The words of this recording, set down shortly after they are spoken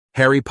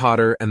Harry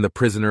Potter and the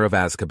Prisoner of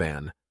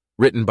Azkaban,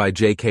 written by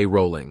J.K.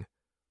 Rowling.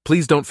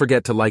 Please don't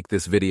forget to like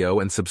this video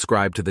and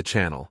subscribe to the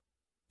channel.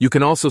 You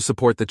can also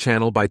support the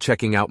channel by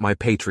checking out my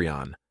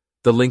Patreon.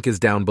 The link is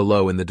down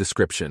below in the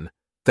description.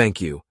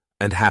 Thank you,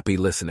 and happy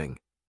listening.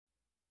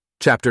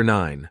 Chapter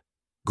 9.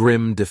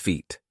 Grim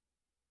Defeat.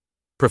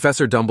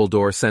 Professor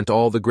Dumbledore sent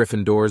all the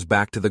Gryffindors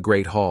back to the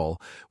Great Hall,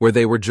 where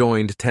they were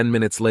joined 10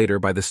 minutes later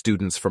by the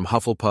students from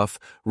Hufflepuff,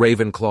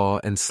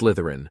 Ravenclaw, and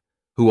Slytherin,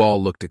 who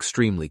all looked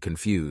extremely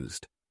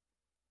confused.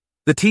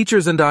 "The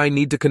teachers and I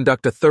need to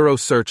conduct a thorough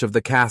search of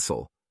the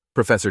castle,"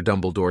 Professor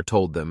Dumbledore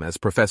told them as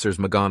Professors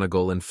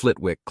McGonagall and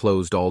Flitwick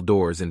closed all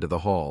doors into the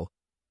hall.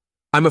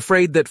 "I'm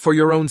afraid that for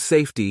your own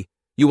safety,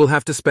 you will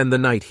have to spend the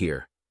night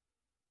here.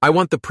 I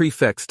want the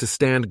prefects to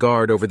stand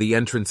guard over the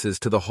entrances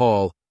to the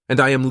hall, and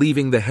I am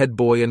leaving the head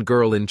boy and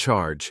girl in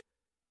charge.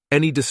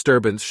 Any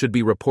disturbance should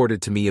be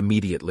reported to me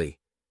immediately,"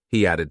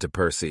 he added to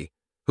Percy,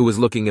 who was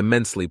looking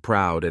immensely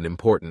proud and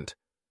important.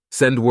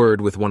 "Send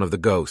word with one of the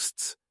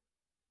ghosts."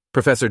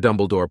 Professor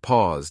Dumbledore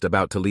paused,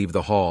 about to leave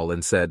the hall,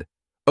 and said,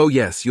 "Oh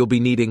yes, you'll be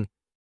needing—"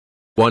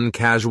 One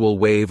casual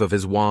wave of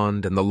his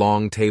wand and the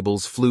long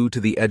tables flew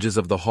to the edges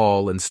of the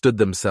hall and stood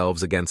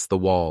themselves against the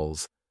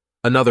walls.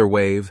 Another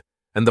wave,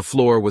 and the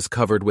floor was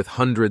covered with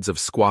hundreds of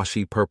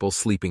squashy purple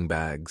sleeping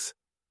bags.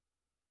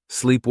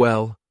 "Sleep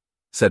well,"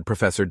 said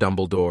Professor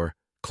Dumbledore,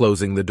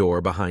 closing the door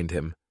behind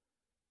him.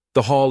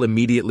 The hall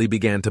immediately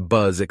began to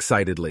buzz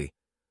excitedly.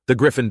 The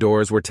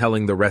Gryffindors were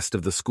telling the rest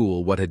of the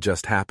school what had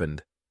just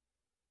happened.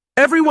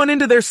 "Everyone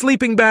into their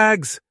sleeping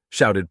bags!"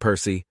 shouted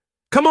Percy.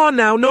 "Come on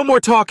now, no more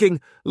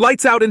talking!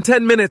 Lights out in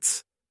 10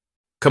 minutes!"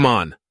 "Come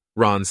on,"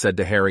 Ron said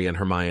to Harry and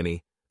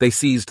Hermione. They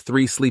seized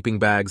 3 sleeping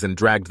bags and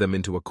dragged them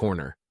into a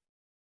corner.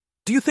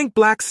 "Do you think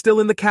Black's still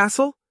in the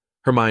castle?"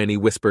 Hermione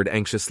whispered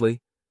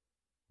anxiously.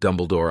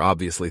 "Dumbledore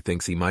obviously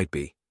thinks he might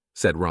be,"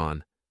 said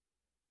Ron.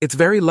 "It's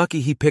very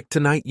lucky he picked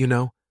tonight, you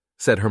know,"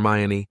 said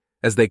Hermione,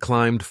 as they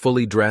climbed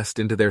fully dressed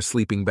into their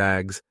sleeping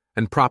bags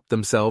and propped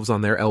themselves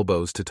on their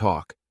elbows to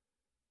talk.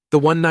 "The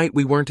one night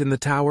we weren't in the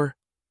tower."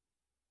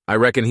 "I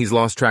reckon he's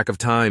lost track of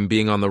time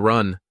being on the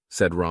run,"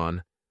 said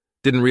Ron.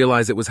 "Didn't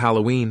realize it was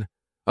Halloween,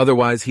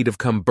 otherwise he'd have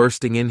come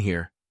bursting in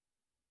here."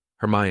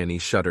 Hermione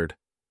shuddered.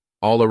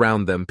 All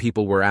around them,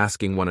 people were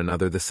asking one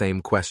another the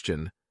same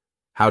question.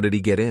 How did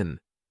he get in?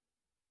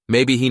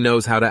 "Maybe he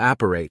knows how to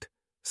apparate,"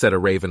 said a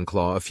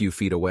Ravenclaw a few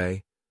feet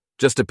away.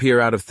 "Just appear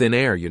out of thin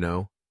air, you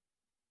know."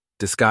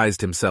 "Disguised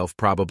himself,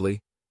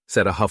 probably,"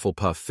 said a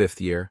Hufflepuff 5th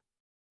year.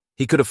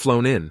 "He could have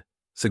flown in,"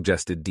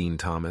 suggested Dean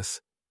Thomas.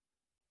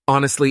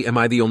 "Honestly, am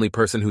I the only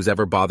person who's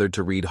ever bothered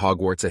to read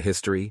Hogwarts a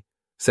history?"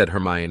 said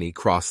Hermione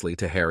crossly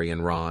to Harry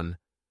and Ron.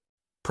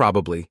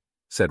 "Probably,"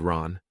 said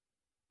Ron.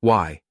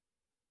 "Why?"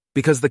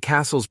 "Because the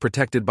castle's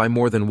protected by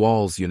more than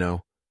walls, you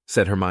know,"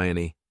 said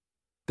Hermione.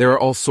 "There are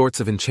all sorts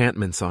of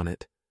enchantments on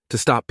it, to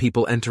stop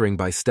people entering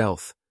by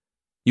stealth.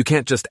 You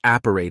can't just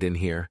apparate in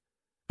here,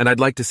 and I'd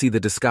like to see the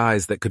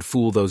disguise that could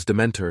fool those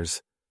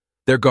Dementors.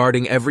 They're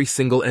guarding every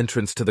single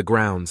entrance to the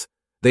grounds.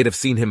 They'd have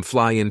seen him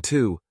fly in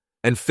too,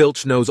 and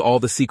Filch knows all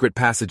the secret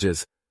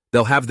passages.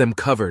 They'll have them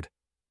covered."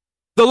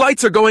 "The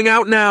lights are going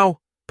out now!"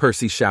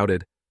 Percy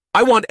shouted.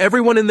 "I want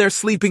everyone in their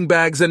sleeping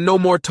bags and no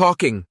more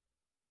talking."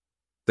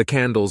 The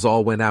candles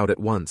all went out at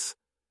once.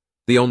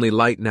 The only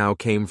light now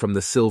came from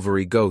the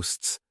silvery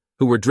ghosts,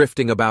 who were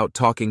drifting about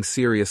talking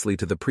seriously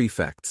to the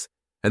prefects,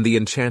 and the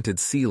enchanted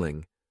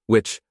ceiling,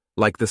 which,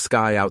 like the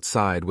sky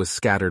outside, was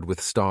scattered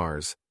with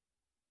stars.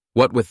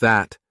 What with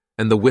that,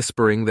 and the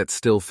whispering that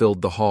still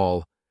filled the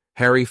hall,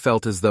 Harry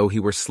felt as though he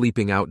were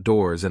sleeping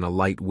outdoors in a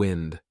light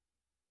wind.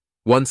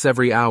 Once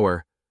every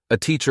hour, a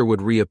teacher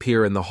would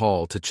reappear in the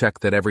hall to check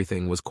that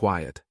everything was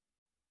quiet.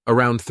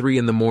 Around 3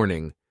 in the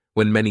morning,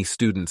 when many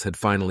students had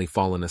finally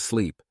fallen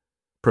asleep,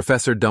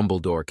 Professor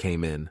Dumbledore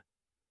came in.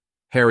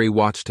 Harry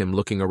watched him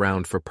looking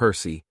around for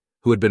Percy,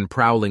 who had been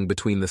prowling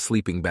between the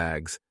sleeping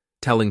bags,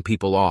 telling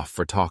people off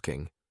for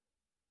talking.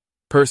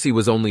 Percy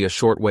was only a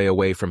short way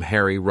away from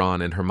Harry,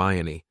 Ron, and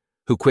Hermione,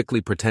 who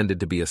quickly pretended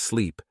to be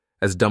asleep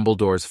as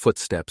Dumbledore's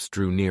footsteps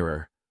drew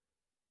nearer.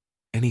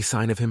 "Any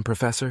sign of him,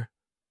 Professor?"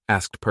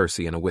 asked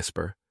Percy in a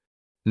whisper.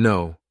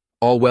 "No.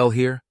 All well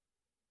here?"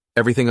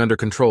 "Everything under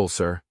control,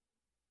 sir."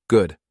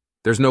 "Good.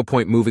 There's no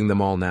point moving them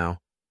all now.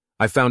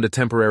 I found a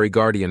temporary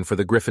guardian for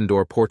the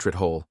Gryffindor portrait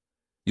hole.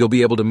 You'll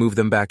be able to move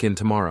them back in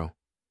tomorrow."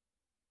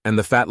 "And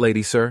the fat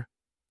lady, sir?"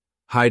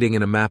 "Hiding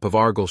in a map of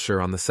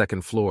Argyllshire on the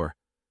 2nd floor.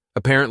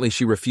 Apparently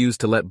she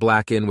refused to let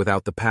Black in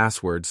without the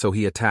password, so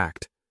he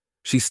attacked.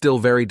 She's still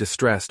very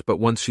distressed, but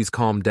once she's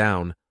calmed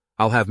down,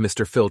 I'll have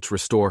Mr. Filch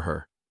restore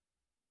her."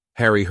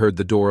 Harry heard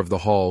the door of the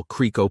hall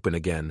creak open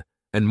again,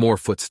 and more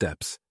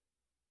footsteps.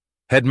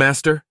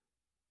 "Headmaster?"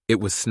 It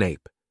was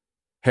Snape.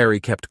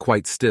 Harry kept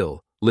quite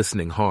still,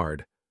 listening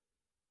hard.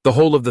 "The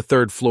whole of the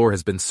 3rd floor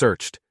has been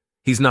searched.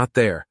 He's not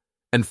there,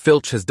 and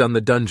Filch has done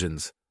the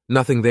dungeons.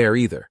 Nothing there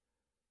either."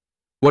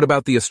 "What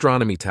about the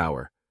astronomy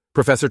tower?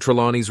 Professor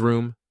Trelawney's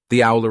room? The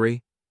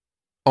owlery?"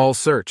 "All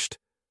searched."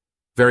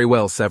 "Very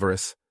well,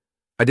 Severus.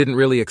 I didn't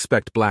really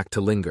expect Black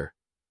to linger."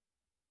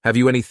 Have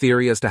you any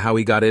theory as to how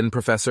he got in,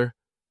 Professor?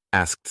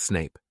 Asked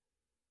Snape.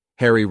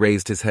 Harry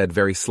raised his head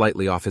very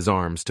slightly off his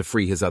arms to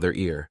free his other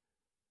ear.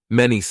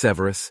 Many,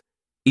 Severus,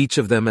 each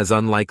of them as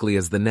unlikely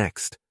as the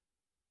next.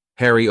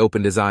 Harry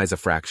opened his eyes a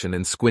fraction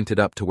and squinted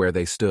up to where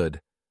they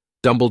stood.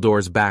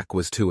 Dumbledore's back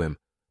was to him,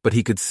 but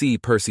he could see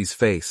Percy's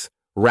face,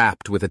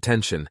 rapt with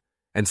attention,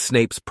 and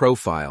Snape's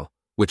profile,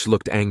 which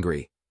looked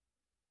angry.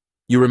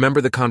 You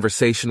remember the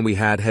conversation we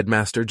had,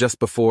 Headmaster, just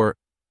before,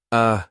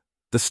 the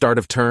start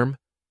of term?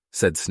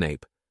 Said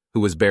Snape, who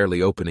was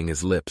barely opening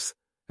his lips,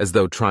 as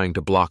though trying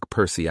to block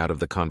Percy out of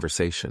the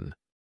conversation.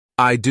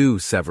 I do,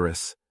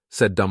 Severus,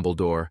 said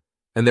Dumbledore,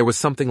 and there was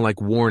something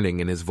like warning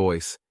in his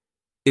voice.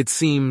 It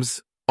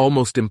seems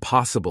almost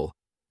impossible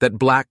that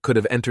Black could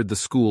have entered the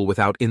school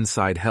without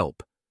inside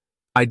help.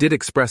 I did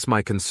express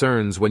my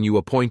concerns when you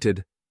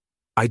appointed.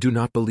 I do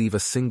not believe a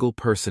single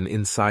person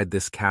inside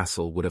this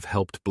castle would have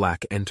helped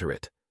Black enter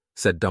it,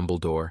 said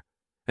Dumbledore,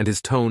 and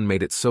his tone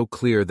made it so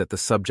clear that the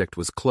subject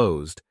was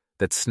closed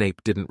that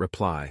Snape didn't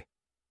reply.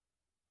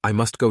 I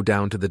must go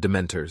down to the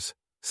Dementors,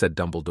 said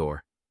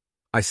Dumbledore.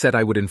 I said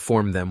I would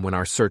inform them when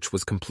our search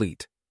was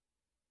complete.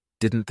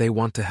 Didn't they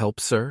want to help,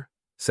 sir?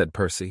 Said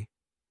Percy.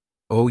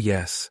 Oh,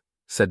 yes,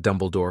 said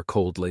Dumbledore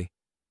coldly,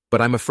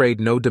 but I'm afraid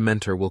no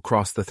Dementor will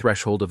cross the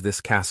threshold of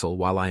this castle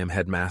while I am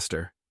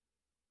headmaster.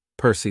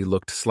 Percy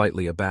looked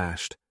slightly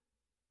abashed.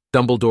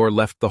 Dumbledore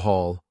left the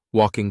hall,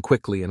 walking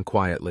quickly and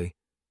quietly.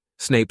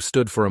 Snape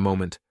stood for a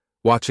moment,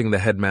 watching the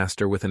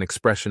headmaster with an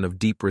expression of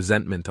deep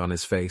resentment on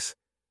his face.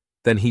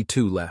 Then he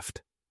too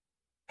left.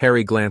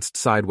 Harry glanced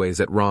sideways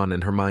at Ron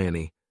and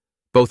Hermione.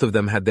 Both of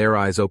them had their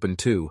eyes open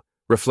too,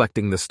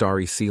 reflecting the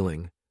starry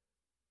ceiling.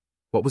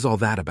 What was all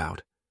that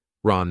about?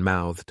 Ron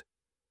mouthed.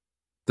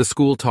 The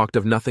school talked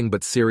of nothing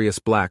but Sirius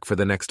Black for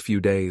the next few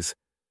days.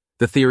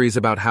 The theories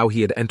about how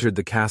he had entered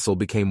the castle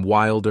became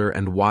wilder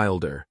and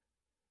wilder.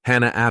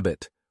 Hannah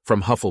Abbott,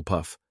 from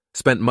Hufflepuff,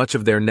 spent much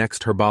of their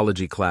next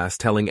herbology class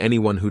telling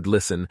anyone who'd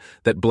listen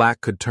that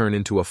Black could turn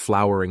into a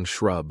flowering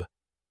shrub.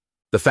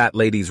 The fat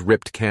lady's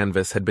ripped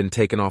canvas had been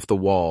taken off the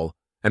wall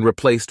and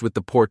replaced with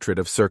the portrait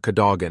of Sir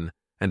Cadogan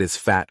and his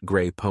fat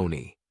gray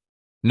pony.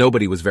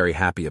 Nobody was very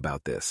happy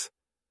about this.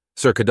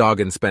 Sir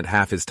Cadogan spent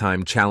half his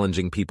time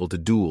challenging people to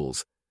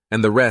duels,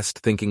 and the rest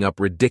thinking up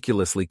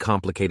ridiculously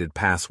complicated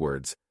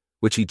passwords,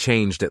 which he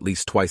changed at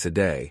least twice a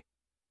day.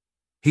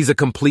 He's a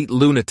complete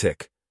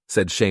lunatic,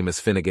 said Seamus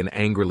Finnegan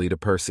angrily to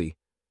Percy.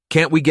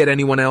 Can't we get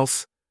anyone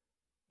else?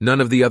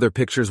 None of the other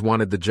pictures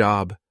wanted the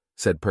job,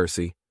 said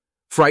Percy.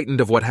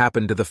 Frightened of what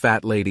happened to the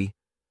fat lady,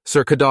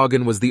 Sir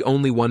Cadogan was the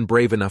only one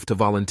brave enough to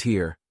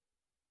volunteer.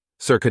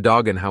 Sir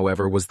Cadogan,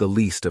 however, was the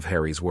least of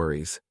Harry's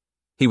worries.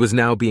 He was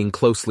now being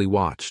closely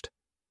watched.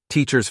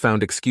 Teachers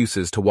found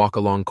excuses to walk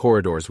along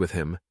corridors with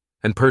him,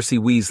 and Percy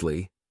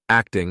Weasley,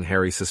 acting,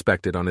 Harry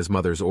suspected, on his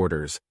mother's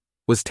orders,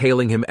 was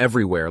tailing him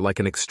everywhere like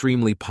an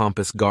extremely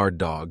pompous guard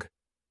dog.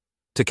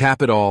 To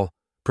cap it all,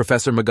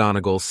 Professor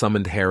McGonagall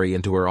summoned Harry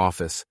into her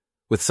office.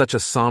 With such a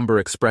somber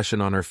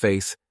expression on her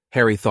face,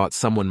 Harry thought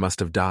someone must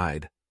have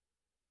died.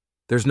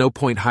 There's no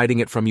point hiding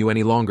it from you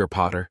any longer,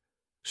 Potter,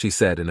 she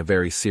said in a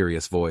very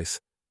serious voice.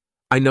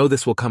 I know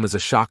this will come as a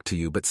shock to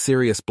you, but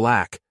Sirius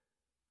Black.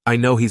 I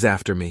know he's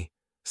after me,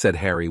 said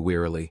Harry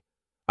wearily.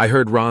 I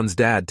heard Ron's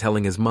dad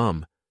telling his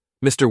mum.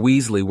 Mr.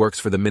 Weasley works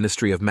for the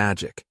Ministry of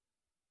Magic.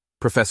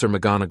 Professor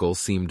McGonagall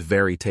seemed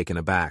very taken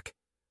aback.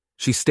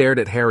 She stared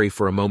at Harry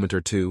for a moment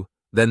or two,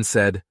 then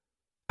said,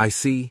 I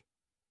see.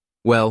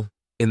 Well,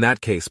 in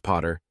that case,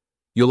 Potter,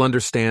 you'll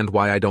understand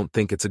why I don't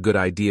think it's a good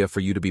idea for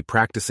you to be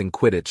practicing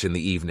Quidditch in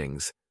the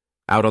evenings.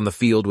 Out on the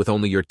field with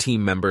only your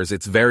team members,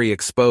 it's very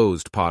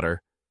exposed,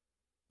 Potter.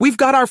 We've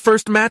got our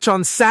first match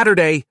on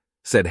Saturday,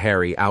 said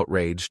Harry,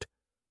 outraged.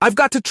 I've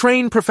got to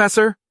train,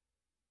 Professor.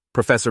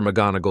 Professor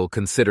McGonagall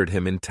considered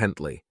him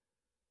intently.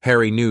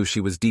 Harry knew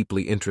she was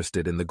deeply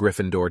interested in the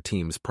Gryffindor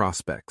team's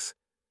prospects.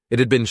 It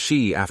had been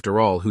she, after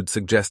all, who'd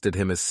suggested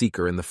him as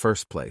seeker in the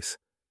first place.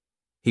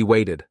 He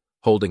waited,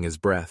 holding his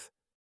breath.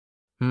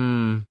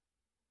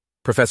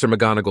 Professor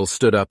McGonagall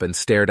stood up and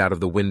stared out of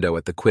the window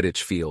at the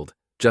Quidditch field,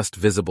 just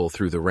visible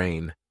through the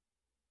rain.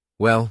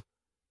 Well,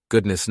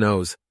 goodness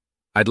knows,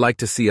 I'd like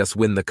to see us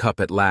win the cup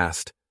at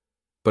last.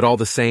 But all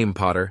the same,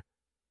 Potter,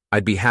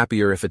 I'd be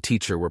happier if a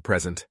teacher were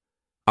present.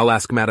 I'll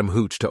ask Madam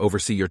Hooch to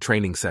oversee your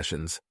training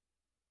sessions.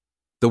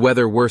 The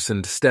weather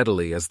worsened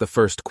steadily as the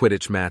first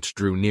Quidditch match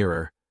drew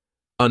nearer.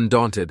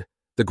 Undaunted,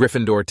 the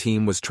Gryffindor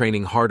team was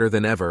training harder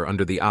than ever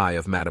under the eye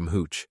of Madam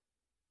Hooch.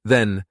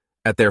 Then,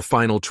 at their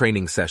final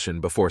training session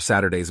before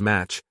Saturday's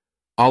match,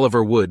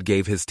 Oliver Wood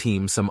gave his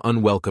team some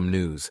unwelcome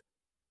news.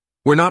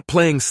 We're not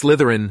playing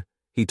Slytherin,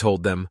 he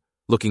told them,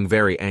 looking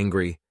very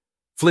angry.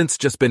 Flint's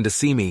just been to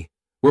see me.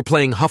 We're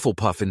playing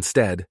Hufflepuff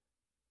instead.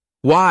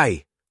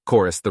 Why?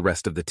 Chorused the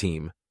rest of the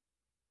team.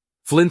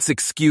 Flint's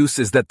excuse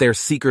is that their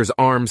seeker's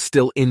arm's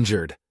still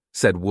injured,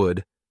 said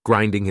Wood,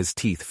 grinding his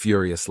teeth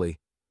furiously.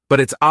 But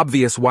it's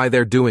obvious why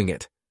they're doing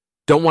it.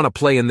 Don't want to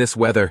play in this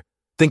weather.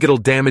 Think it'll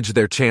damage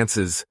their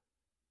chances.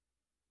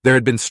 There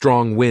had been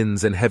strong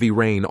winds and heavy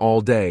rain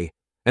all day,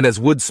 and as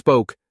Wood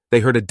spoke, they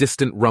heard a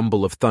distant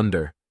rumble of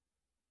thunder.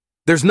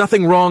 "There's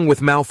nothing wrong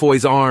with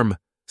Malfoy's arm,"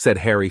 said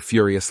Harry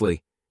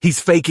furiously. "He's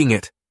faking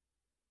it."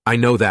 "I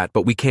know that,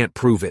 but we can't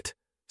prove it,"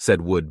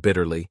 said Wood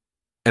bitterly.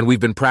 "And we've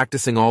been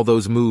practicing all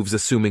those moves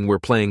assuming we're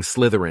playing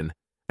Slytherin,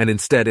 and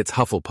instead it's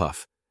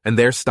Hufflepuff, and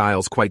their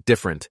style's quite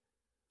different.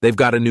 They've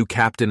got a new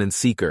captain and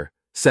seeker,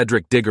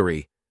 Cedric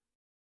Diggory."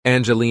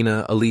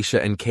 Angelina,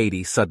 Alicia, and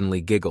Katie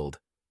suddenly giggled.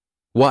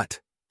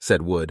 "What?"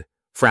 said Wood,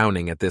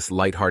 frowning at this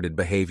light-hearted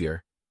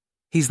behavior.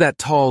 "He's that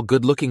tall,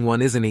 good-looking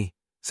one, isn't he?"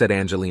 said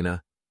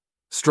Angelina.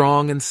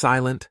 "Strong and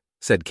silent,"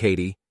 said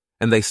Katie,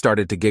 and they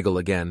started to giggle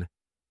again.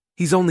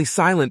 "He's only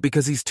silent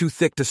because he's too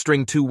thick to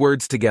string two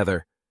words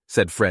together,"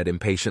 said Fred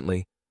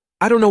impatiently.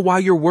 "I don't know why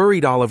you're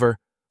worried, Oliver.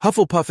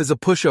 Hufflepuff is a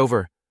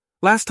pushover.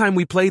 Last time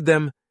we played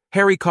them,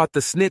 Harry caught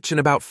the snitch in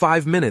about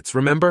 5 minutes,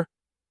 remember?"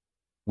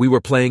 "We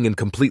were playing in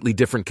completely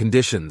different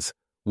conditions,"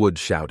 Wood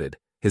shouted,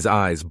 his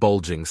eyes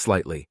bulging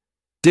slightly.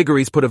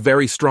 "Diggory's put a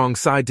very strong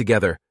side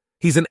together.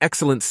 He's an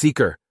excellent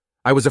seeker.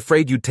 I was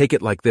afraid you'd take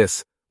it like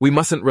this. We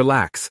mustn't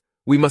relax.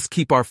 We must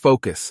keep our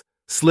focus.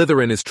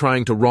 Slytherin is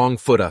trying to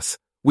wrong-foot us.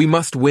 We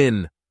must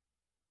win."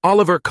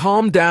 "Oliver,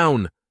 calm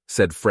down,"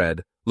 said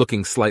Fred,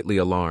 looking slightly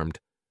alarmed.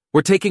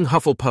 "We're taking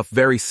Hufflepuff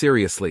very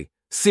seriously.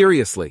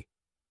 Seriously."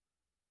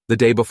 The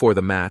day before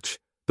the match,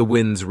 the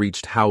winds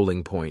reached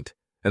howling point,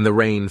 and the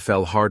rain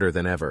fell harder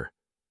than ever.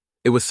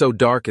 It was so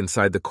dark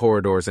inside the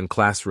corridors and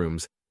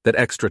classrooms that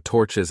extra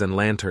torches and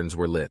lanterns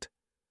were lit.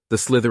 The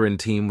Slytherin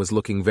team was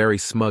looking very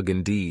smug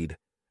indeed,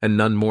 and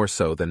none more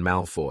so than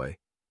Malfoy.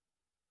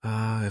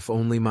 "Ah, if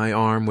only my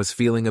arm was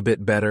feeling a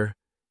bit better,"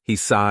 he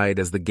sighed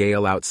as the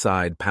gale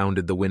outside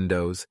pounded the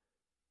windows.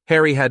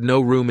 Harry had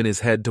no room in his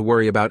head to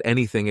worry about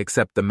anything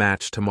except the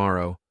match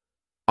tomorrow.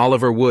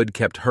 Oliver Wood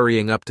kept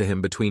hurrying up to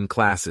him between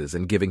classes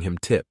and giving him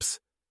tips.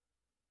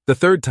 The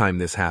third time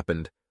this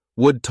happened,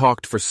 Wood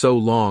talked for so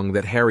long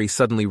that Harry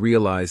suddenly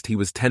realized he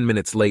was 10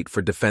 minutes late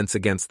for Defense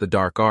Against the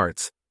Dark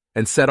Arts,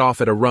 and set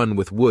off at a run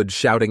with Wood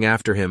shouting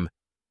after him,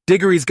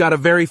 "Diggory's got a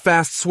very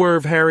fast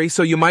swerve, Harry,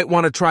 so you might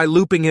want to try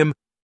looping him."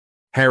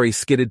 Harry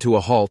skidded to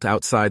a halt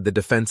outside the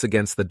Defense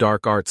Against the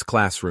Dark Arts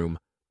classroom,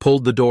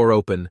 pulled the door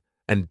open,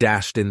 and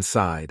dashed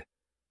inside.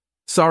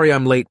 "Sorry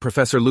I'm late,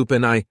 Professor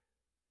Lupin,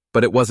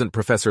 But it wasn't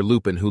Professor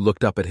Lupin who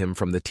looked up at him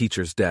from the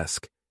teacher's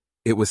desk.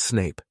 It was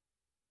Snape.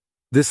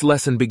 "This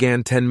lesson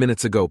began 10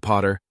 minutes ago,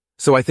 Potter,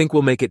 so I think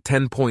we'll make it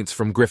 10 points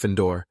from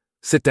Gryffindor.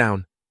 Sit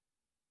down."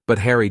 But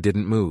Harry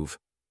didn't move.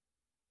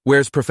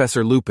 "Where's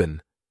Professor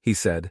Lupin?" he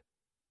said.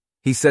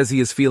 "He says he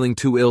is feeling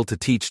too ill to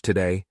teach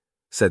today,"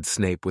 said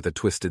Snape with a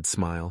twisted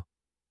smile.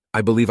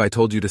 "I believe I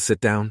told you to sit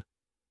down."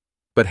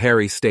 But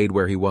Harry stayed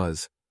where he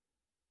was.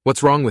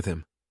 "What's wrong with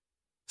him?"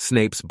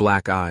 Snape's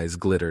black eyes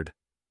glittered.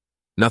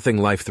 "Nothing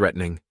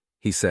life-threatening,"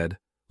 he said,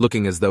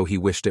 looking as though he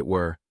wished it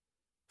were.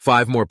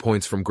 5 more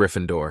points from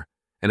Gryffindor,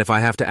 and if I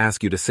have to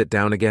ask you to sit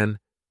down again,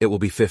 it will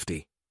be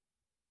 50.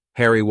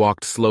 Harry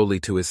walked slowly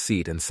to his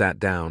seat and sat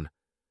down.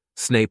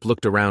 Snape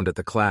looked around at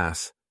the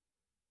class.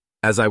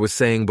 "As I was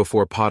saying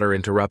before Potter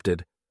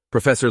interrupted,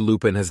 Professor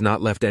Lupin has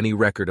not left any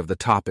record of the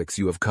topics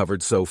you have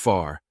covered so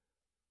far."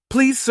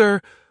 "Please,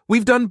 sir,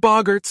 we've done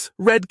boggarts,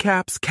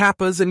 redcaps,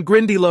 kappas, and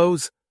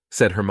grindylows,"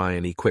 said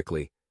Hermione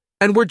quickly.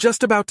 "And we're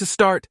just about to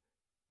start."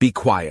 "Be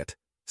quiet,"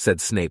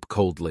 said Snape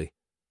coldly.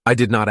 "I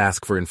did not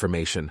ask for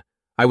information.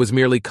 I was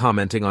merely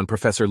commenting on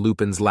Professor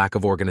Lupin's lack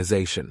of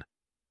organization."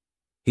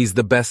 "He's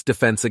the best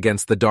Defense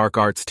Against the Dark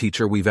Arts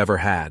teacher we've ever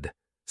had,"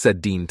 said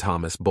Dean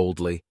Thomas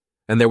boldly,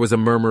 and there was a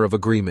murmur of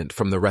agreement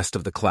from the rest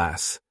of the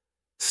class.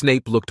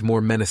 Snape looked more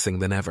menacing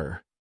than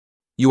ever.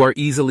 "You are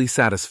easily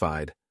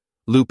satisfied.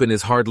 Lupin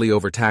is hardly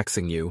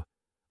overtaxing you.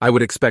 I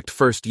would expect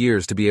first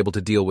years to be able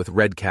to deal with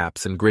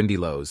redcaps and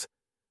grindylows.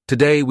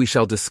 Today we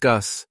shall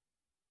discuss—"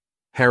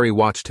 Harry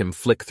watched him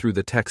flick through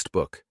the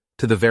textbook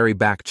to the very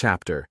back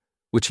chapter,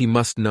 which he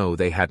must know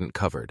they hadn't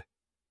covered.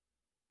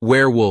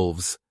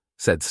 "Werewolves,"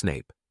 said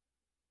Snape.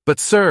 "But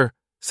sir,"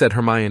 said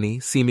Hermione,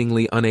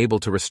 seemingly unable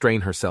to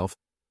restrain herself,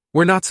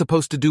 "we're not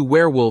supposed to do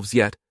werewolves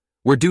yet.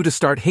 We're due to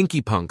start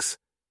hinky-punks."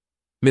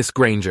 "Miss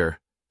Granger,"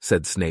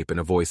 said Snape in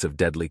a voice of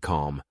deadly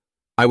calm,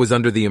 "I was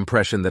under the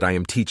impression that I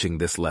am teaching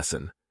this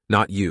lesson,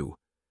 not you,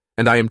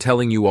 and I am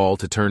telling you all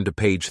to turn to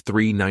page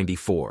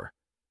 394.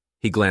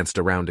 He glanced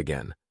around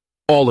again.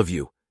 "All of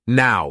you,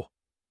 now!"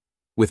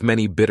 With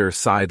many bitter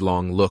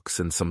sidelong looks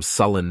and some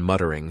sullen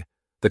muttering,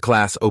 the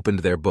class opened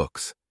their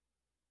books.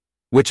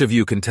 "Which of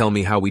you can tell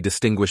me how we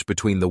distinguish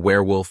between the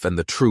werewolf and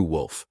the true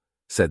wolf?"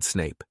 said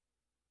Snape.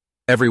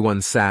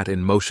 Everyone sat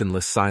in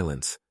motionless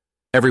silence,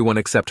 everyone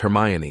except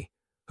Hermione,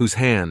 whose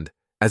hand,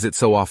 as it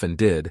so often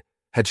did,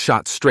 had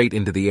shot straight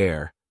into the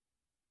air.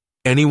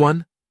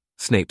 "Anyone?"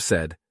 Snape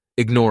said,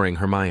 ignoring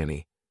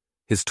Hermione.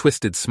 His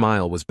twisted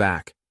smile was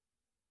back.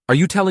 "Are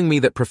you telling me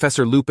that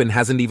Professor Lupin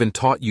hasn't even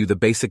taught you the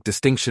basic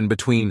distinction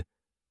between—"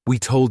 "We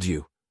told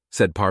you,"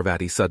 said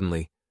Parvati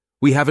suddenly.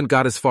 "We haven't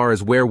got as far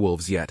as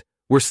werewolves yet.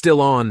 We're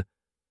still on—"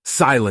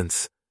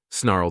 "Silence!"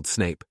 snarled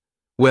Snape.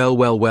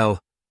 Well,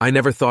 I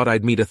never thought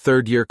I'd meet a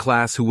third-year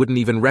class who wouldn't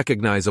even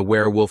recognize a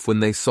werewolf when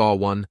they saw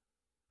one.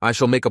 I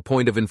shall make a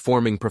point of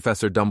informing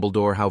Professor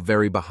Dumbledore how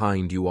very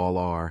behind you all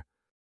are."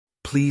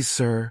 "Please,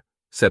 sir,"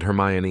 said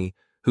Hermione,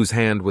 whose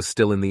hand was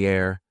still in the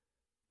air.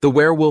 "The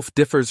werewolf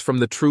differs from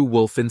the true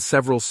wolf in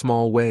several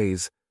small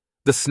ways.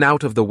 The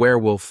snout of the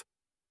werewolf—"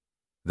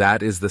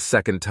 "That is the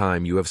second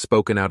time you have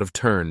spoken out of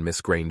turn,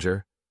 Miss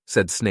Granger,"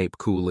 said Snape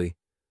coolly.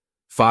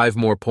 5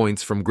 more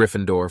points from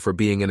Gryffindor for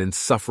being an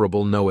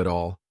insufferable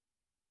know-it-all."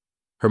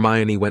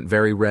 Hermione went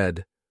very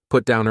red,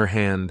 put down her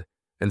hand,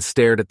 and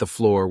stared at the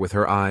floor with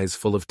her eyes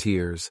full of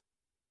tears.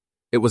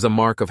 It was a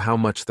mark of how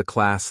much the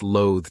class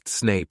loathed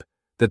Snape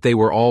that they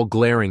were all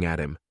glaring at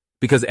him,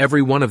 because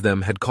every one of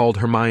them had called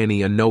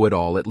Hermione a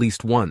know-it-all at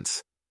least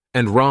once,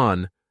 and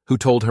Ron, who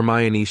told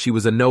Hermione she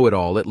was a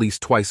know-it-all at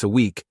least twice a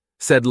week,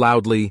 said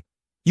loudly,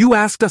 "You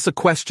asked us a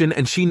question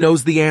and she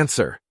knows the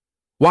answer.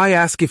 Why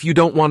ask if you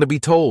don't want to be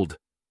told?"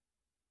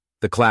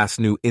 The class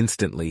knew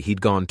instantly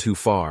he'd gone too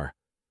far.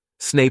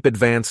 Snape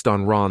advanced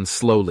on Ron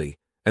slowly,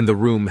 and the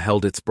room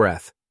held its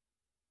breath.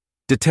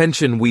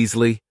 "Detention,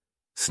 Weasley,"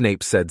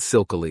 Snape said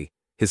silkily,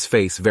 his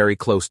face very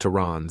close to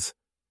Ron's.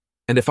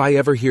 "And if I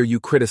ever hear you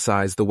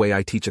criticize the way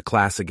I teach a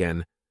class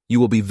again, you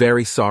will be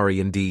very sorry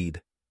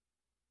indeed."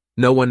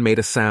 No one made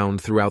a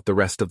sound throughout the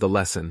rest of the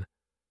lesson.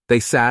 They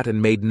sat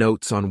and made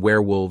notes on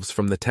werewolves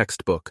from the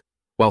textbook,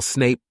 while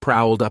Snape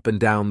prowled up and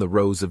down the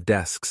rows of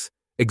desks,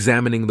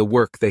 examining the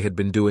work they had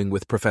been doing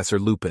with Professor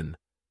Lupin.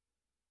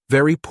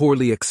 "Very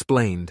poorly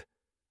explained.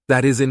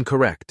 That is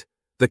incorrect.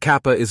 The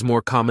kappa is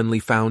more commonly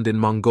found in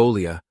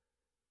Mongolia.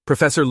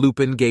 Professor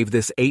Lupin gave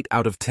this 8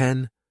 out of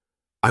 10.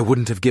 I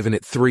wouldn't have given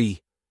it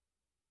 3.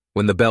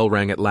 When the bell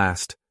rang at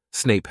last,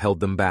 Snape held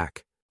them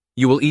back.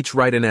 "You will each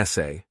write an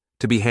essay,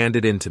 to be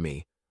handed in to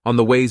me, on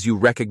the ways you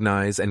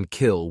recognize and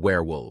kill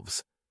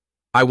werewolves.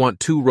 I want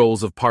 2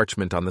 rolls of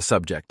parchment on the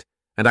subject,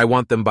 and I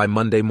want them by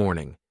Monday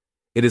morning.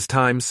 It is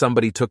time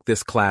somebody took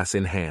this class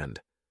in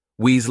hand.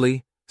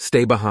 Weasley,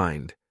 stay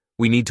behind.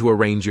 We need to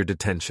arrange your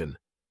detention."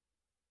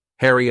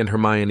 Harry and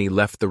Hermione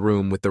left the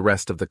room with the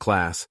rest of the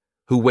class,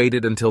 who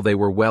waited until they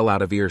were well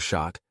out of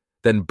earshot,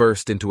 then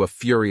burst into a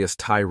furious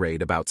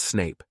tirade about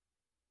Snape.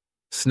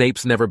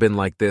 "Snape's never been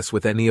like this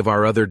with any of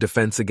our other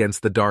Defense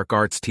Against the Dark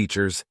Arts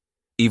teachers,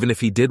 even if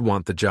he did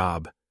want the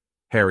job,"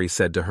 Harry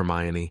said to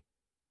Hermione.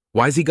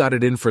 "Why's he got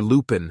it in for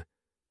Lupin?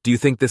 Do you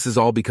think this is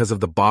all because of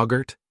the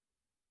boggart?"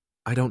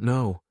 "I don't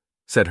know,"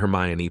 said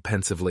Hermione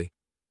pensively.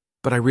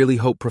 "But I really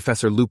hope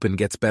Professor Lupin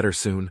gets better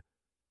soon."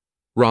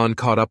 Ron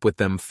caught up with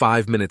them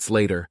 5 minutes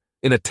later,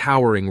 in a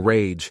towering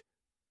rage.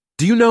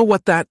 "Do you know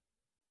what that—"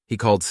 he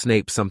called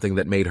Snape something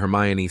that made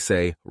Hermione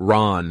say,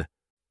 "Ron—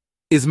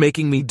 is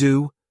making me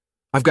do?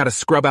 I've got to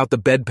scrub out the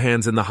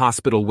bedpans in the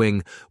hospital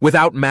wing,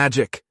 without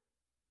magic."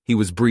 He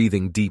was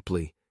breathing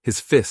deeply, his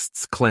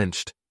fists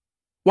clenched.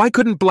 "Why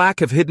couldn't Black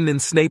have hidden in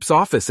Snape's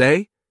office,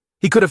 eh?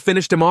 He could have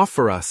finished him off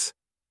for us."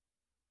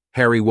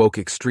 Harry woke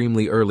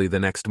extremely early the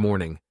next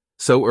morning,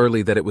 so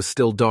early that it was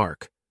still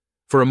dark.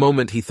 For a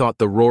moment he thought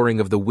the roaring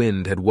of the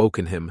wind had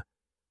woken him.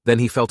 Then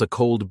he felt a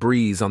cold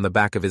breeze on the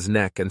back of his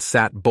neck and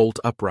sat bolt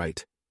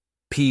upright.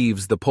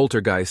 Peeves, the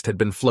poltergeist, had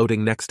been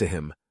floating next to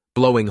him,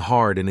 blowing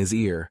hard in his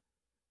ear.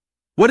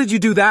 "What did you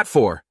do that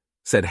for?"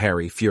 said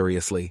Harry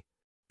furiously.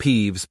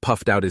 Peeves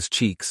puffed out his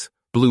cheeks,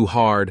 blew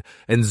hard,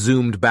 and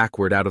zoomed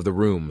backward out of the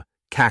room,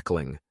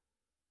 cackling.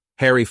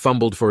 Harry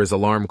fumbled for his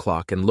alarm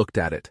clock and looked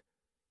at it.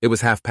 It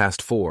was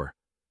 4:30.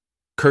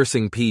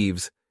 Cursing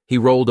Peeves, he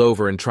rolled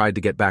over and tried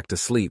to get back to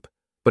sleep,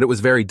 but it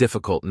was very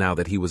difficult now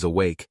that he was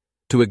awake,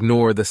 to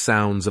ignore the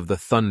sounds of the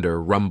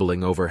thunder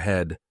rumbling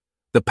overhead,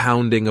 the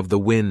pounding of the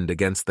wind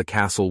against the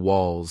castle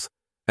walls,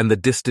 and the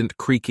distant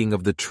creaking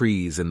of the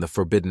trees in the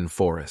forbidden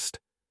forest.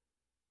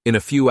 In a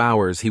few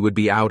hours he would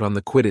be out on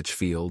the Quidditch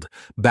field,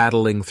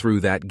 battling through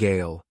that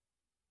gale.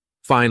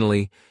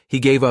 Finally, he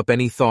gave up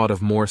any thought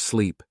of more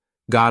sleep,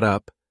 got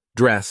up,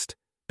 dressed,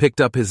 picked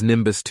up his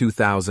Nimbus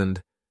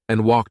 2000,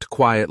 and walked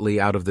quietly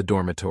out of the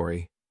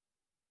dormitory.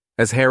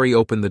 As Harry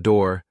opened the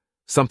door,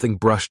 something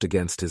brushed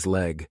against his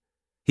leg.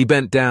 He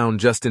bent down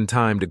just in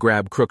time to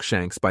grab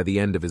Crookshanks by the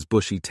end of his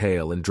bushy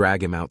tail and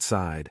drag him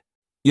outside.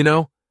 "You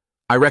know,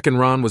 I reckon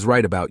Ron was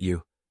right about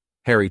you,"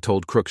 Harry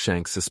told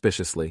Crookshanks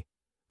suspiciously.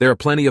 "There are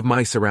plenty of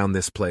mice around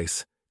this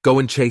place. Go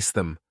and chase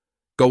them.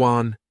 Go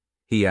on,"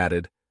 he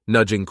added,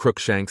 nudging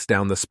Crookshanks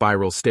down the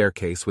spiral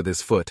staircase with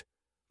his foot.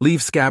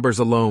 "Leave Scabbers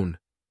alone."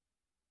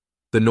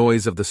 The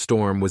noise of the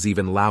storm was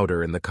even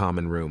louder in the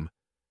common room.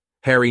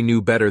 Harry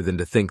knew better than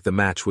to think the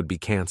match would be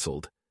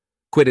cancelled.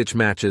 Quidditch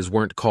matches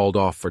weren't called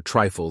off for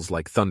trifles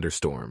like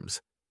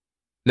thunderstorms.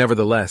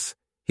 Nevertheless,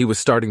 he was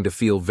starting to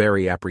feel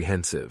very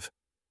apprehensive.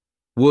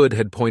 Wood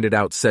had pointed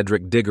out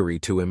Cedric Diggory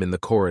to him in the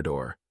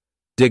corridor.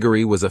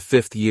 Diggory was a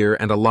 5th year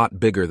and a lot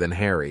bigger than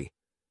Harry.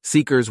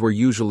 Seekers were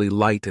usually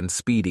light and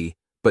speedy,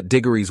 but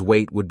Diggory's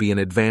weight would be an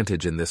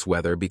advantage in this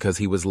weather because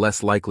he was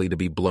less likely to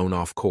be blown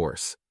off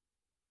course.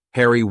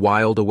 Harry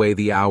whiled away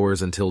the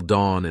hours until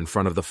dawn in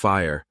front of the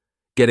fire,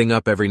 getting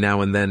up every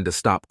now and then to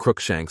stop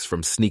Crookshanks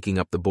from sneaking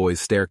up the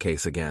boys'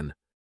 staircase again.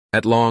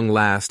 At long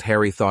last,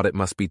 Harry thought it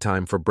must be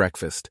time for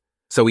breakfast,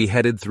 so he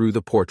headed through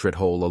the portrait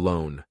hole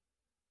alone.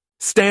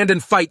 "Stand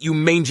and fight, you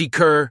mangy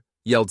cur!"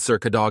 yelled Sir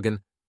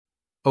Cadogan.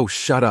 "Oh,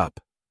 shut up,"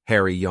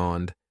 Harry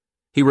yawned.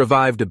 He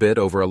revived a bit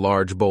over a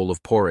large bowl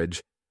of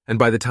porridge, and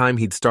by the time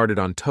he'd started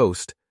on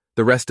toast,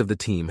 the rest of the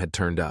team had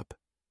turned up.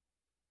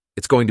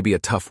 "It's going to be a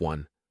tough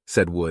one,"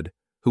 said Wood,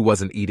 who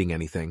wasn't eating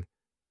anything.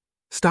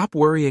 "Stop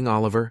worrying,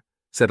 Oliver,"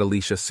 said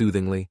Alicia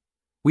soothingly.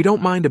 "We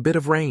don't mind a bit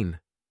of rain."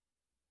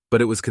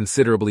 But it was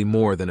considerably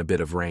more than a bit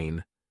of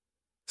rain.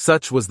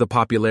 Such was the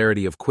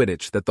popularity of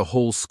Quidditch that the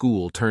whole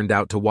school turned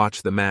out to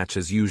watch the match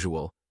as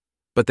usual,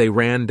 but they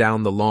ran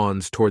down the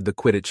lawns toward the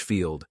Quidditch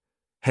field,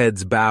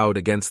 heads bowed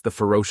against the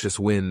ferocious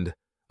wind,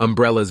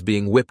 umbrellas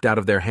being whipped out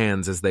of their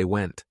hands as they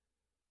went.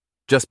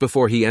 Just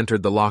before he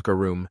entered the locker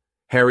room,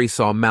 Harry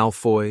saw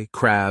Malfoy,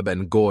 Crabbe,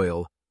 and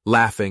Goyle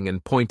laughing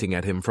and pointing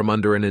at him from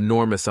under an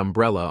enormous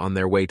umbrella on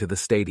their way to the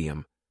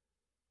stadium.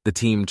 The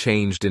team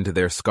changed into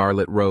their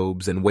scarlet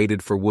robes and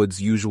waited for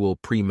Wood's usual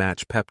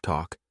pre-match pep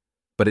talk,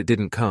 but it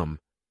didn't come.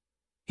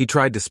 He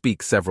tried to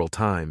speak several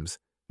times,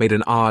 made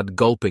an odd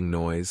gulping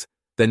noise,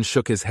 then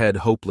shook his head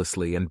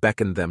hopelessly and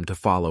beckoned them to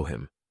follow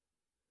him.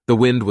 The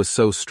wind was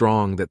so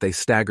strong that they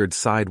staggered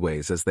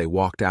sideways as they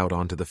walked out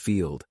onto the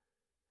field.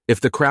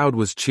 If the crowd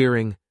was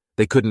cheering,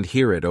 they couldn't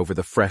hear it over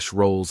the fresh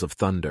rolls of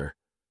thunder.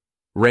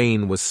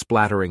 Rain was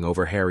splattering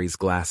over Harry's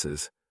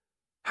glasses.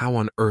 How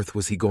on earth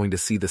was he going to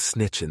see the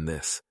snitch in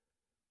this?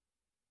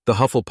 The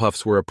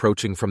Hufflepuffs were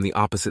approaching from the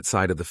opposite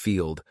side of the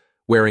field,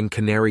 wearing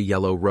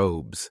canary-yellow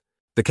robes.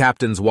 The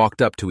captains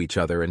walked up to each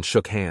other and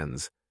shook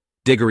hands.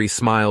 Diggory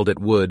smiled at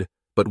Wood,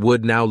 but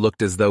Wood now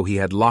looked as though he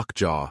had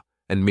lockjaw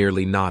and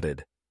merely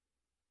nodded.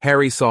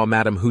 Harry saw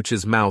Madam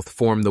Hooch's mouth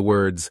form the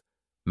words,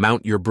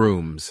 "Mount your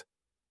brooms."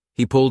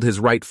 He pulled his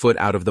right foot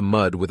out of the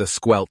mud with a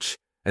squelch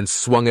and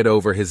swung it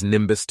over his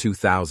Nimbus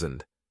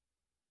 2000.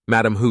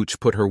 Madam Hooch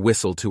put her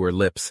whistle to her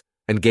lips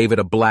and gave it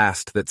a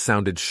blast that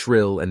sounded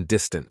shrill and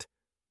distant.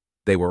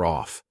 They were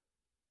off.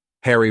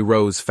 Harry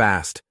rose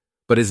fast,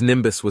 but his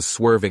Nimbus was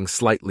swerving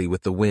slightly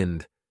with the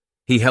wind.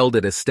 He held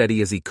it as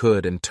steady as he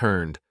could and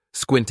turned,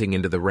 squinting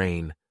into the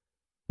rain.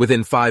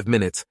 Within 5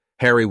 minutes,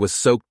 Harry was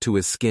soaked to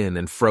his skin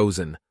and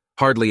frozen,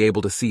 hardly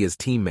able to see his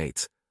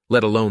teammates,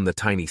 let alone the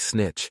tiny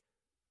snitch.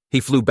 He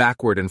flew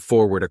backward and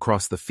forward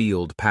across the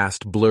field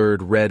past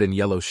blurred red and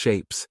yellow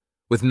shapes,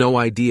 with no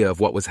idea of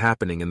what was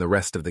happening in the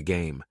rest of the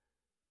game.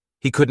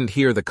 He couldn't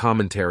hear the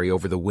commentary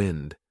over the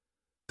wind.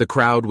 The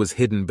crowd was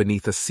hidden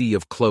beneath a sea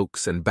of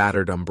cloaks and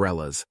battered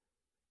umbrellas.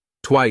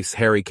 Twice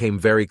Harry came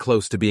very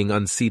close to being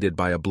unseated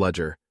by a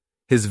bludger.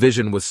 His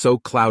vision was so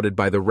clouded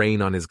by the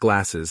rain on his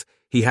glasses,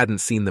 he hadn't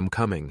seen them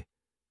coming.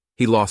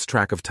 He lost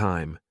track of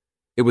time.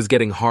 It was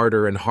getting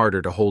harder and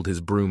harder to hold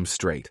his broom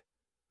straight.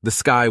 The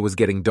sky was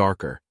getting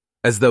darker,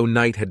 as though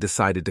night had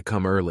decided to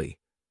come early.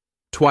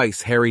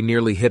 Twice Harry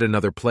nearly hit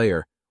another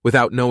player,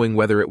 without knowing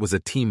whether it was a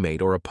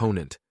teammate or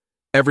opponent.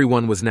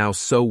 Everyone was now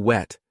so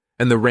wet,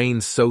 and the rain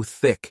so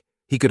thick,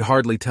 he could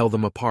hardly tell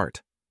them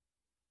apart.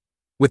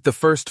 With the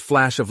first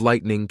flash of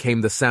lightning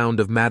came the sound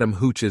of Madam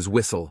Hooch's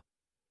whistle.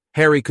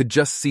 Harry could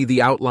just see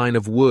the outline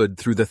of Wood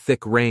through the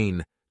thick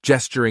rain,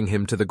 gesturing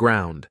him to the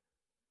ground.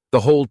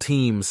 The whole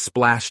team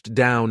splashed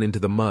down into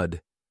the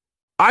mud.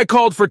 "I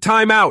called for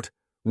timeout!"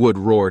 Wood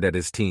roared at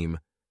his team.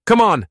 "Come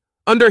on,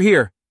 under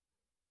here!"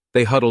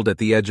 They huddled at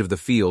the edge of the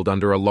field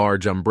under a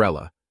large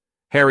umbrella.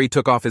 Harry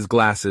took off his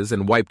glasses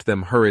and wiped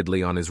them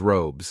hurriedly on his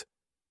robes.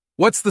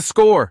 "What's the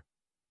score?"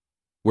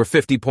 "We're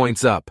 50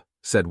 points up,"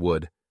 said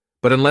Wood.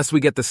 "But unless we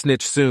get the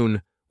snitch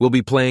soon, we'll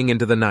be playing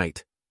into the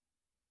night."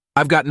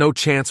 "I've got no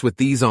chance with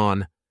these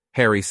on,"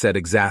 Harry said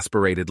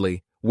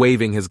exasperatedly,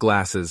 waving his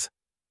glasses.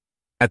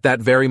 At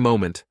that very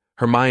moment,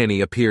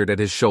 Hermione appeared at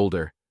his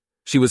shoulder.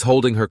 She was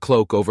holding her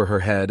cloak over her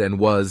head and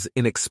was,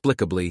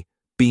 inexplicably,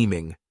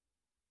 beaming.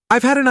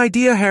 "I've had an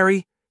idea,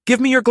 Harry. Give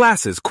me your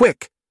glasses,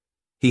 quick!"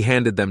 He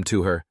handed them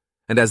to her,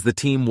 and as the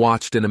team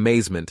watched in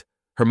amazement,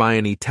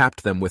 Hermione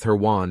tapped them with her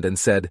wand and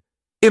said,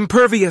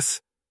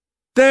 "Impervious!"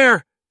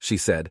 "There," she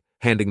said,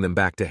 handing them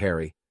back to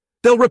Harry.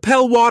 "They'll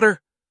repel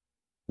water."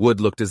 Wood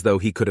looked as though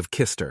he could have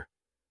kissed her.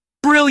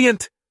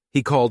 "Brilliant!"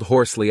 he called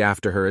hoarsely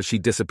after her as she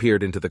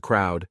disappeared into the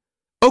crowd.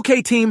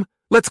 "Okay, team,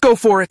 let's go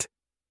for it."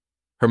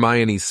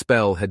 Hermione's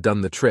spell had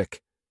done the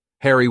trick.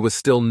 Harry was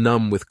still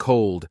numb with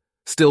cold,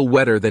 still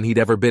wetter than he'd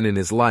ever been in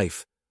his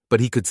life, but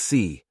he could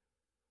see.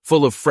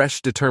 Full of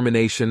fresh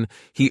determination,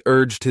 he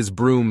urged his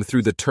broom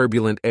through the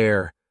turbulent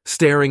air,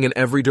 staring in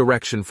every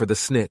direction for the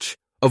snitch,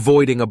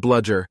 avoiding a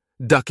bludger,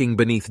 ducking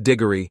beneath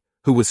Diggory,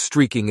 who was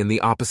streaking in the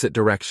opposite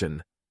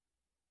direction.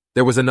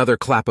 There was another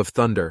clap of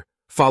thunder,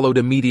 followed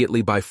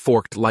immediately by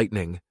forked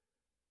lightning.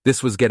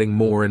 This was getting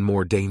more and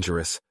more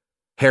dangerous.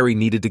 Harry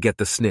needed to get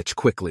the snitch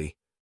quickly.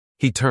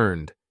 He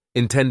turned,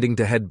 intending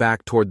to head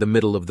back toward the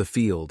middle of the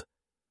field.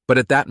 But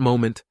at that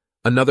moment,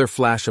 another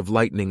flash of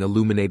lightning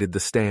illuminated the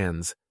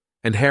stands,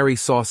 and Harry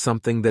saw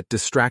something that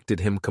distracted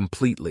him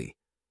completely.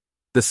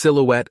 The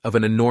silhouette of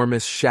an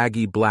enormous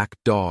shaggy black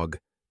dog,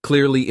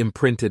 clearly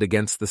imprinted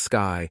against the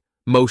sky,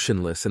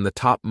 motionless in the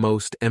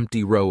topmost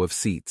empty row of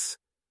seats.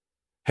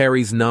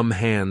 Harry's numb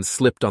hands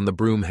slipped on the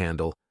broom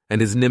handle,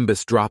 and his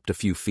Nimbus dropped a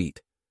few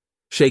feet.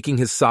 Shaking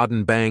his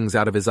sodden bangs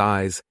out of his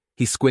eyes,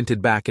 he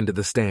squinted back into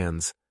the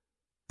stands.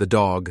 The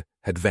dog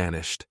had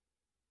vanished.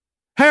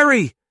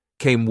 "Harry!"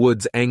 came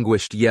Wood's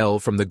anguished yell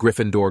from the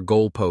Gryffindor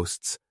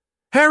goalposts.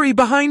 "Harry,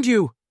 behind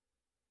you!"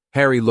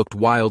 Harry looked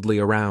wildly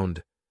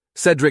around.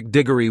 Cedric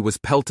Diggory was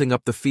pelting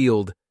up the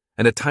field,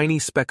 and a tiny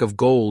speck of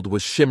gold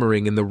was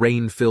shimmering in the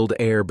rain-filled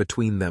air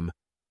between them.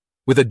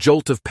 With a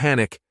jolt of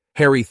panic,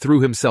 Harry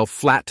threw himself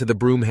flat to the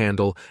broom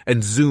handle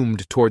and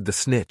zoomed toward the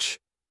snitch.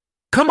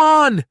 "Come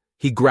on!"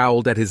 he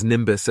growled at his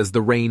nimbus as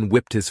the rain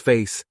whipped his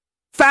face.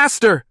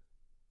 "Faster!"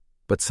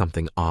 But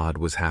something odd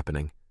was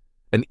happening.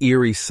 An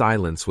eerie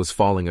silence was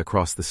falling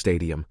across the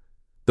stadium.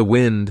 The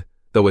wind,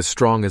 though as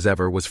strong as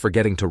ever, was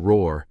forgetting to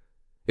roar.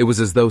 It was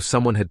as though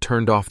someone had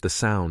turned off the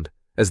sound,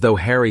 as though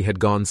Harry had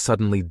gone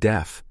suddenly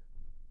deaf.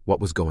 What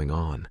was going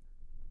on?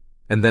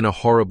 And then a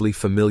horribly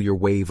familiar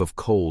wave of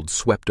cold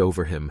swept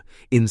over him,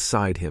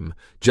 inside him,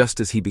 just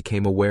as he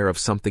became aware of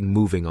something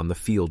moving on the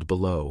field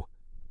below.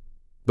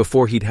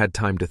 Before he'd had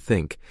time to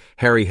think,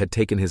 Harry had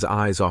taken his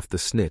eyes off the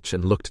snitch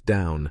and looked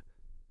down.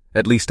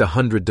 At least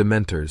 100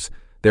 Dementors,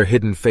 their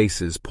hidden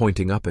faces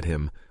pointing up at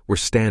him, were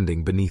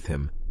standing beneath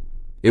him.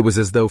 It was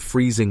as though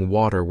freezing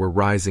water were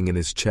rising in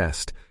his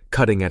chest,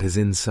 cutting at his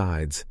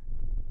insides.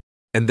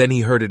 And then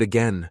he heard it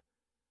again.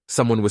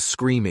 Someone was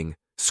screaming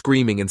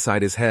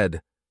inside his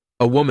head.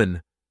 A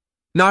woman.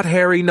 "Not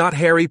Harry, not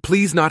Harry,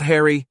 please not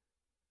Harry.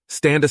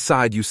 Stand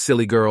aside, you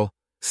silly girl.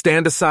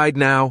 Stand aside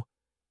now.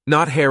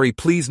 Not Harry,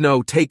 please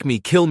no, take me,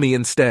 kill me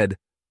instead."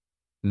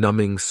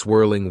 Numbing,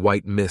 swirling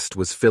white mist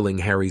was filling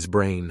Harry's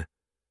brain.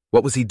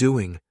 What was he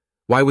doing?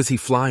 Why was he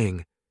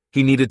flying?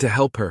 He needed to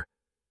help her.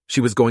 She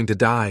was going to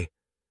die.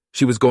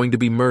 She was going to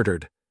be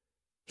murdered.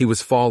 He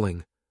was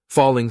falling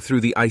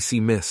through the icy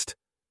mist.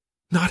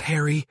 "Not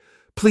Harry,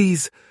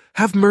 please,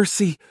 have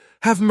mercy,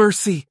 have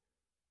mercy."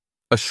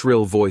 A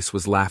shrill voice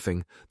was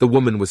laughing, the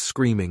woman was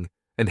screaming,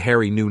 and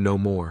Harry knew no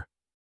more.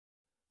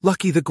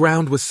 "Lucky the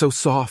ground was so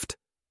soft.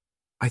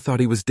 I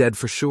thought he was dead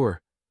for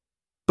sure.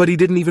 But he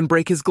didn't even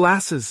break his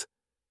glasses."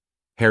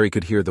 Harry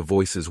could hear the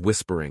voices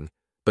whispering,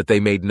 but they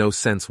made no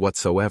sense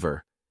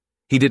whatsoever.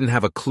 He didn't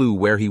have a clue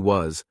where he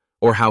was,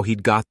 or how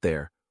he'd got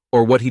there,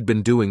 or what he'd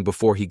been doing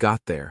before he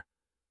got there.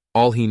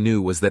 All he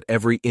knew was that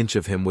every inch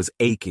of him was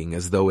aching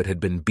as though it had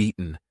been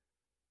beaten.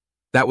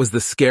 That was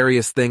the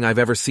scariest thing I've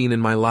ever seen in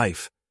my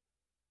life.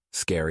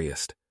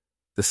 Scariest.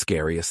 The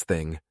scariest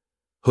thing.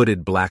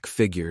 Hooded black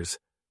figures.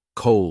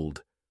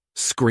 Cold.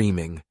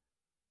 Screaming.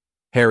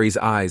 Harry's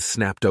eyes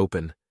snapped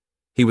open.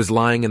 He was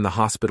lying in the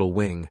hospital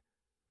wing.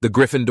 The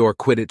Gryffindor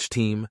Quidditch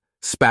team,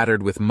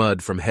 spattered with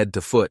mud from head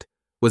to foot,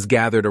 was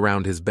gathered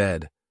around his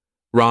bed.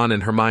 Ron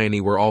and Hermione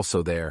were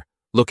also there,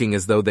 looking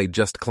as though they'd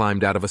just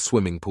climbed out of a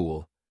swimming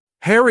pool.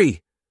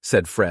 "Harry,"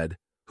 said Fred,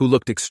 who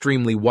looked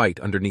extremely white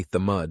underneath the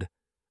mud.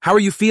 "How are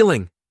you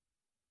feeling?"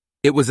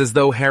 It was as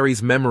though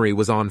Harry's memory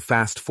was on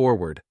fast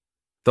forward.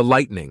 The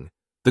lightning,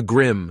 the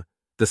Grim,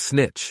 the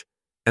snitch,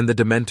 and the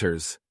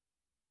Dementors.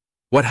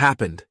 "What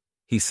happened?"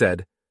 he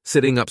said,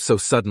 sitting up so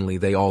suddenly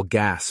they all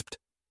gasped.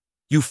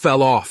 "You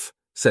fell off,"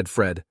 said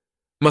Fred.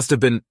 "Must have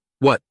been,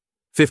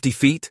 50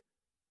 feet?"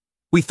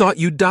 "We thought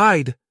you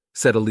died,"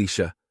 said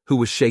Alicia, who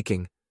was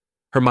shaking.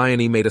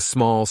 Hermione made a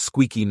small,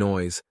 squeaky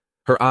noise.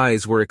 Her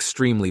eyes were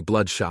extremely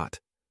bloodshot.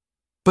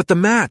 "But the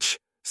match,"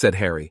 said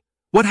Harry.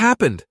 "What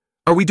happened?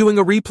 Are we doing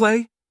a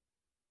replay?"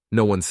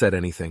 No one said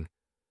anything.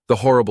 The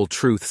horrible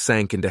truth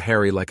sank into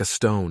Harry like a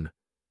stone.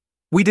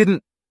 "We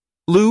didn't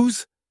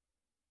lose?"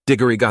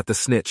 "Diggory got the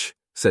snitch,"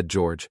 said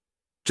George.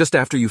 "Just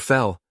after you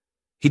fell.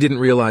 He didn't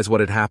realize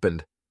what had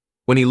happened.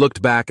 When he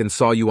looked back and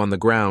saw you on the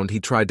ground, he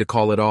tried to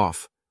call it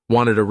off,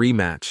 wanted a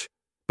rematch,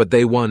 but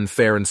they won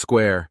fair and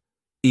square.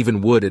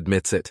 Even Wood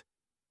admits it."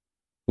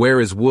 "Where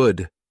is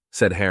Wood?"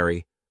 said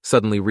Harry,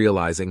 suddenly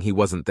realizing he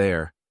wasn't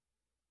there.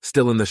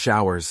 "Still in the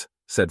showers,"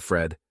 said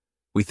Fred.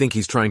 "We think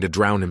he's trying to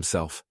drown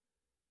himself."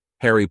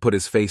 Harry put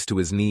his face to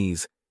his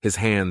knees, his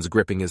hands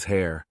gripping his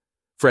hair.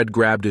 Fred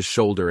grabbed his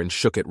shoulder and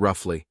shook it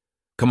roughly.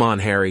 "Come on,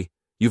 Harry.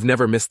 You've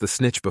never missed the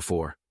snitch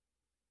before."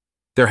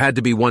 "There had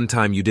to be one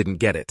time you didn't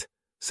get it,"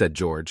 said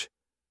George.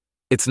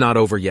 "It's not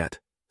over yet,"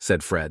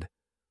 said Fred.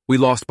 "We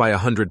lost by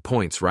 100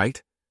 points,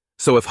 right?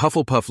 So if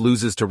Hufflepuff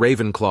loses to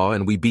Ravenclaw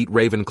and we beat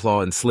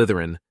Ravenclaw and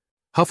Slytherin,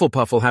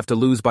 Hufflepuff will have to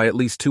lose by at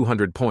least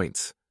 200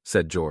 points,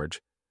 said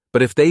George.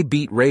 But if they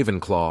beat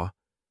Ravenclaw,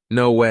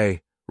 no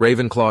way,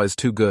 Ravenclaw is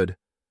too good.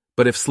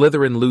 But if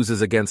Slytherin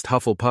loses against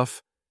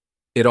Hufflepuff,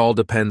 it all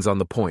depends on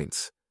the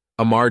points.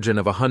 A margin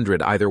of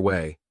 100 either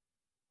way.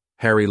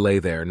 Harry lay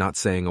there, not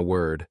saying a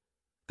word.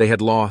 They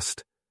had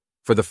lost.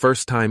 For the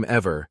first time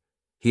ever,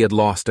 he had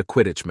lost a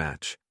Quidditch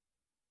match.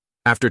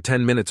 After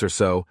 10 minutes or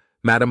so,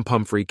 Madame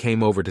Pomfrey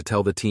came over to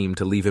tell the team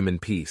to leave him in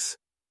peace.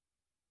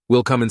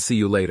 "We'll come and see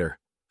you later,"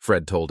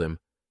 Fred told him.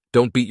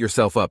 "Don't beat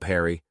yourself up,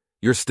 Harry.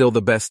 You're still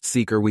the best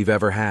seeker we've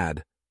ever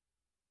had."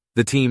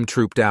 The team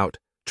trooped out,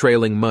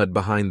 trailing mud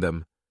behind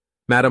them.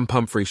 Madame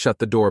Pomfrey shut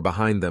the door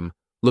behind them,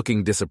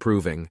 looking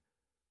disapproving.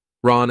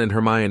 Ron and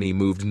Hermione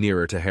moved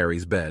nearer to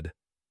Harry's bed.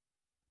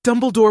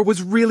 "Dumbledore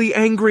was really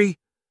angry,"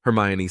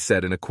 Hermione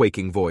said in a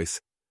quaking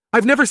voice.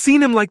 "I've never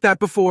seen him like that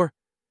before.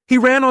 He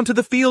ran onto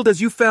the field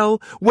as you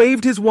fell,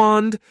 waved his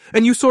wand,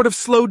 and you sort of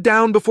slowed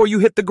down before you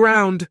hit the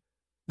ground.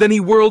 Then he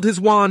whirled his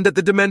wand at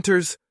the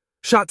Dementors,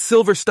 shot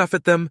silver stuff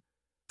at them.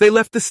 They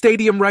left the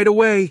stadium right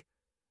away.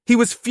 He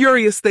was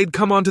furious they'd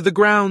come onto the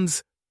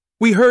grounds.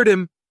 We heard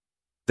him."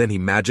 "Then he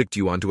magicked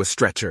you onto a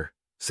stretcher,"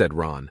 said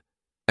Ron,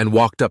 "and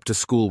walked up to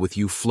school with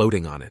you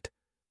floating on it.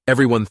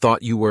 Everyone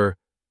thought you were—"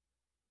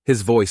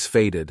 His voice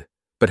faded,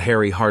 but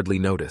Harry hardly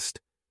noticed.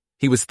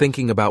 He was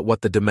thinking about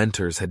what the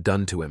Dementors had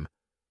done to him,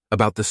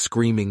 about the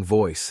screaming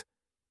voice.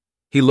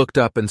 He looked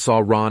up and saw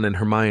Ron and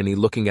Hermione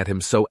looking at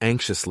him so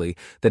anxiously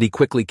that he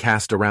quickly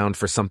cast around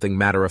for something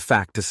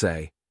matter-of-fact to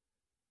say.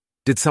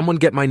 "Did someone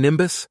get my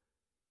nimbus?"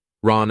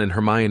 Ron and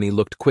Hermione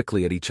looked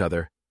quickly at each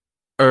other.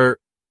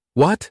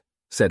 What?"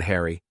 said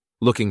Harry,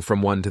 looking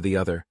from one to the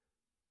other.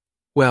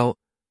 "Well,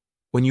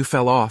 when you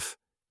fell off,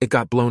 it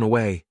got blown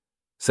away,"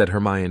 said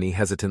Hermione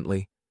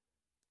hesitantly.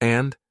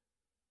 And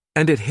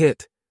it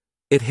hit.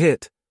 It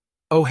hit.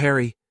 Oh,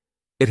 Harry,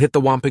 it hit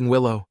the Whomping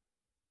Willow."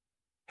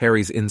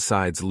 Harry's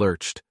insides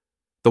lurched.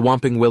 The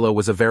Whomping Willow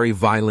was a very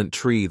violent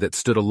tree that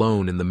stood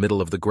alone in the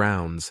middle of the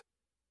grounds.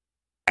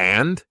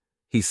 "And?"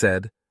 he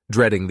said,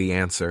 dreading the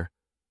answer.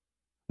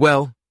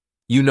 "Well,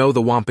 you know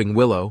the Whomping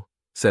Willow,"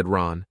 said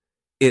Ron.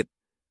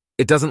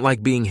 It doesn't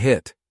like being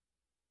hit."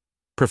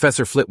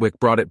 "Professor Flitwick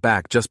brought it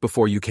back just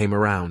before you came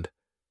around,"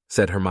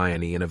 said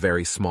Hermione in a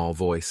very small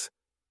voice.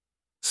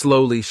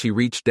 Slowly she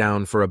reached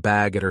down for a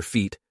bag at her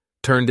feet,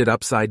 turned it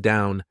upside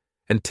down,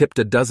 and tipped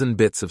a dozen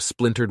bits of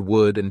splintered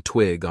wood and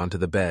twig onto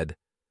the bed,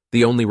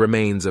 the only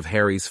remains of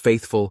Harry's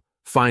faithful,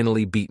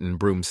 finally beaten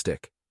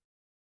broomstick.